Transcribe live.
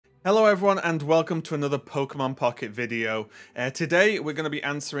Hello everyone and welcome to another Pokemon Pocket video. Today we're going to be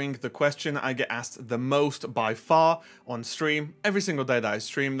answering the question I get asked the most by far on stream every single day that I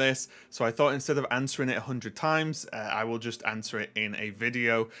stream this. So I thought instead of answering it 100 times, I will just answer it in a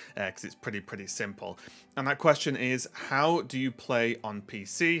video because it's pretty simple. And that question is, how do you play on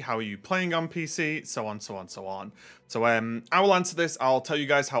PC? How are you playing on PC? So on. So I will answer this. I'll tell you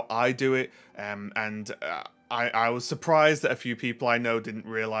guys how I do it I was surprised that a few people I know didn't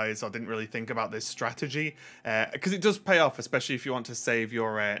realize or didn't really think about this strategy because it does pay off, especially if you want to save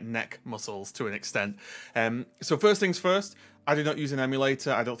your neck muscles to an extent. So first things first, I do not use an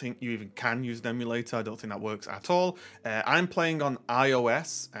emulator. I don't think you even can use an emulator. I don't think that works at all. I'm playing on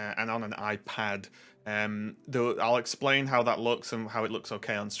iOS and on an iPad. I'll explain how that looks and how it looks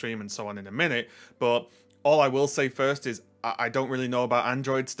okay on stream and so on in a minute. But all I will say first is I don't really know about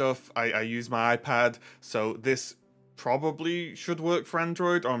Android stuff. I use my iPad, so this probably should work for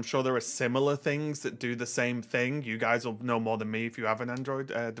Android, or I'm sure there are similar things that do the same thing. You guys will know more than me if you have an Android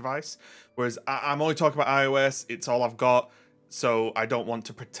device. Whereas I'm only talking about iOS, it's all I've got, so I don't want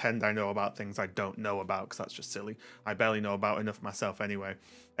to pretend I know about things I don't know about, because that's just silly. I barely know about enough myself anyway.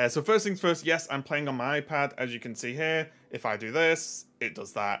 So first things first, yes, I'm playing on my iPad, as you can see here. If I do this, it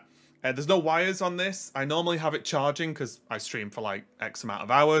does that. There's no wires on this. I normally have it charging because I stream for like X amount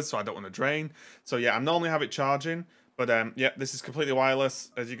of hours, so I don't want to drain. So yeah, I normally have it charging, but yeah, this is completely wireless.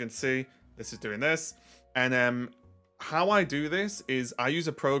 As you can see, this is doing this. And how I do this is I use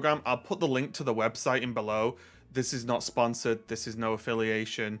a program. I'll put the link to the website in below. This is not sponsored. This is no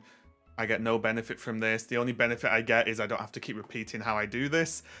affiliation. I get no benefit from this. The only benefit I get is I don't have to keep repeating how I do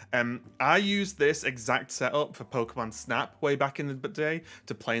this. I used this exact setup for Pokemon Snap way back in the day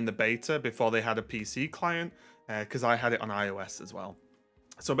to play in the beta before they had a PC client, because I had it on iOS as well.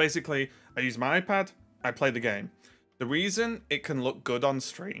 So basically, I use my iPad, I play the game. The reason it can look good on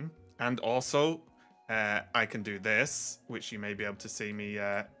stream, and also I can do this, which you may be able to see me,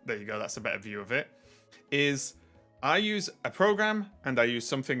 there you go, that's a better view of it, is I use a program and I use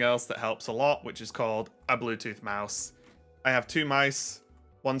something else that helps a lot, which is called a Bluetooth mouse. I have two mice,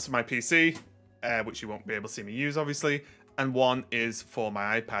 one's for my PC, which you won't be able to see me use obviously, and one is for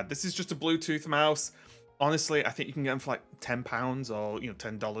my iPad. This is just a Bluetooth mouse. Honestly, I think you can get them for like £10 or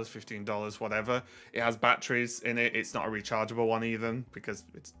 $10, $15, whatever. It has batteries in it. It's not a rechargeable one even because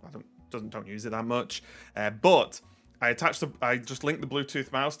don't use it that much. But I just linked the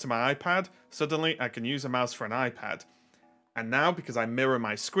Bluetooth mouse to my iPad. Suddenly, I can use a mouse for an iPad. And now, because I mirror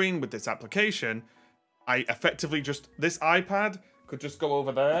my screen with this application, I effectively this iPad could just go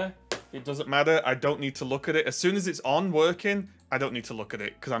over there. It doesn't matter. I don't need to look at it. As soon as it's on working, I don't need to look at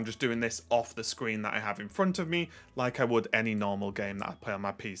it because I'm just doing this off the screen that I have in front of me, like I would any normal game that I play on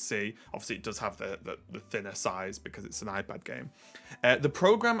my PC. Obviously, it does have the thinner size because it's an iPad game. The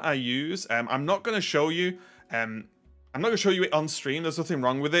program I use, I'm not going to show you. I'm not going to show you it on stream. There's nothing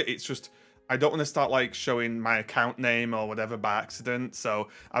wrong with it. It's just, I don't want to start like showing my account name or whatever by accident. So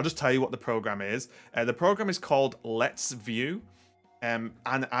I'll just tell you what the program is. The program is called Letsview. And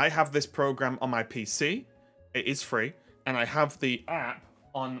I have this program on my PC. It is free. And I have the app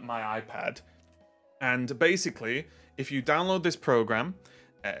on my iPad. And basically, if you download this program,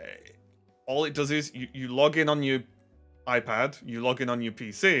 all it does is you log in on your iPad, you log in on your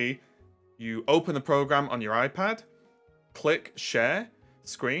PC, you open the program on your iPad, click share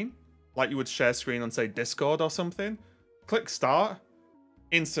screen, like you would share screen on, say, Discord or something. Click start,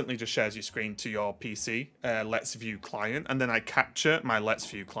 instantly just shares your screen to your PC Letsview client, and then I capture my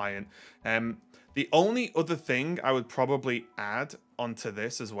Letsview client. The only other thing I would probably add onto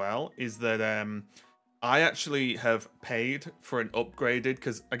this as well is that I actually have paid for an upgraded,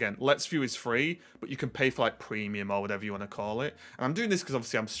 because again, Letsview is free, but you can pay for like premium or whatever you want to call it. And I'm doing this because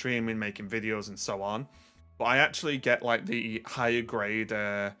obviously I'm streaming, making videos and so on. But I actually get like the higher grade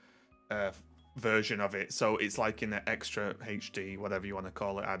version of it, so it's like in an extra HD, whatever you want to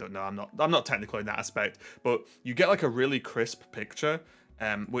call it. I don't know. I'm not technical in that aspect, but you get like a really crisp picture,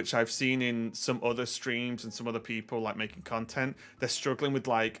 which I've seen in some other streams and some other people like making content. They're struggling with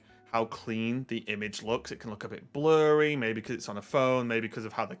like how clean the image looks. It can look a bit blurry, maybe because it's on a phone, maybe because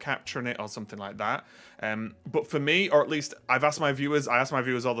of how they're capturing it or something like that. But for me, or at least I ask my viewers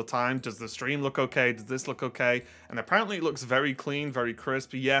all the time, does the stream look okay? Does this look okay? And apparently it looks very clean, very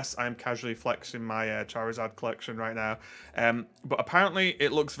crisp. Yes, I'm casually flexing my Charizard collection right now. But apparently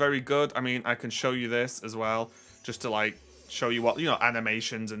it looks very good. I mean, I can show you this as well, just to like show you what,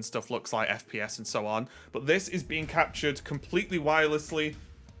 animations and stuff looks like, FPS and so on. But this is being captured completely wirelessly.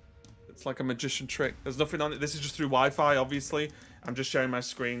 It's like a magician trick. There's nothing on it. This is just through Wi-Fi, obviously. I'm just sharing my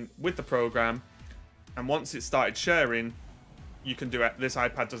screen with the program. And once it started sharing, you can do it. This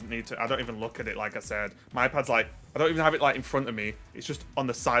iPad doesn't need to. I don't even look at it, like I said. My iPad's like, I don't even have it like in front of me. It's just on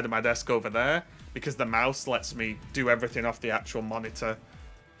the side of my desk over there because the mouse lets me do everything off the actual monitor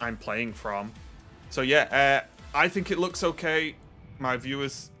I'm playing from. So yeah, I think it looks okay. My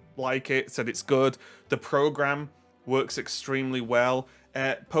viewers like it, said it's good. The program works extremely well.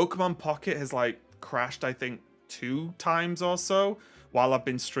 Pokemon Pocket has like crashed, I think, 2 times or so while I've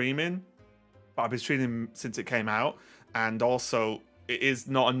been streaming. But I've been streaming since it came out, and also it is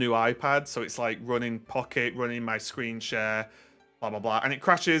not a new iPad, so it's like running Pocket, running my screen share, blah blah blah, and it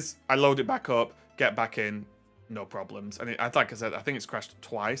crashes. I load it back up, get back in, no problems. And like I said, I think it's crashed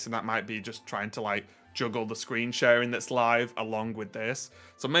twice, and that might be just trying to like juggle the screen sharing that's live along with this.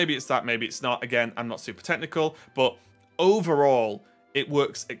 So maybe it's that, maybe it's not. Again, I'm not super technical, but overall it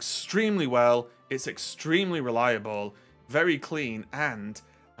works extremely well. It's extremely reliable, very clean, and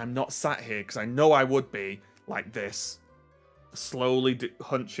I'm not sat here, because I know I would be, like this, slowly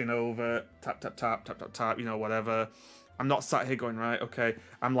hunching over, tap, tap, tap, tap, tap, tap, you know, whatever. I'm not sat here going, right, okay.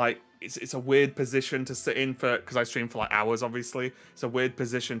 I'm like, it's a weird position to sit in for, because I stream for like hours, obviously. It's a weird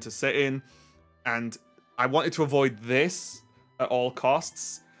position to sit in, and I wanted to avoid this at all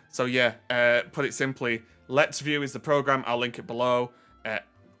costs. So yeah, put it simply, Letsview is the program. I'll link it below.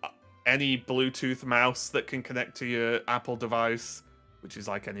 Any Bluetooth mouse that can connect to your Apple device, which is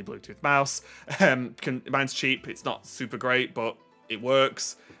like any Bluetooth mouse. Mine's cheap. It's not super great, but it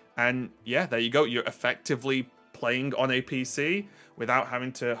works. And yeah, there you go. You're effectively playing on a PC without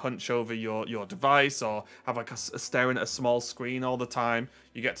having to hunch over your device or have like a staring at a small screen all the time.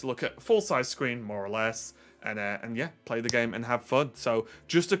 You get to look at a full-size screen, more or less, and yeah, play the game and have fun. So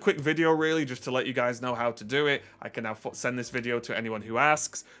just a quick video, really, just to let you guys know how to do it. I can now send this video to anyone who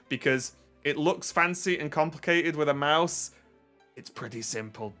asks, because it looks fancy and complicated with a mouse. It's pretty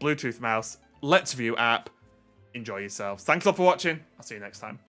simple. Bluetooth mouse, Letsview app. Enjoy yourselves. Thanks a lot for watching. I'll see you next time.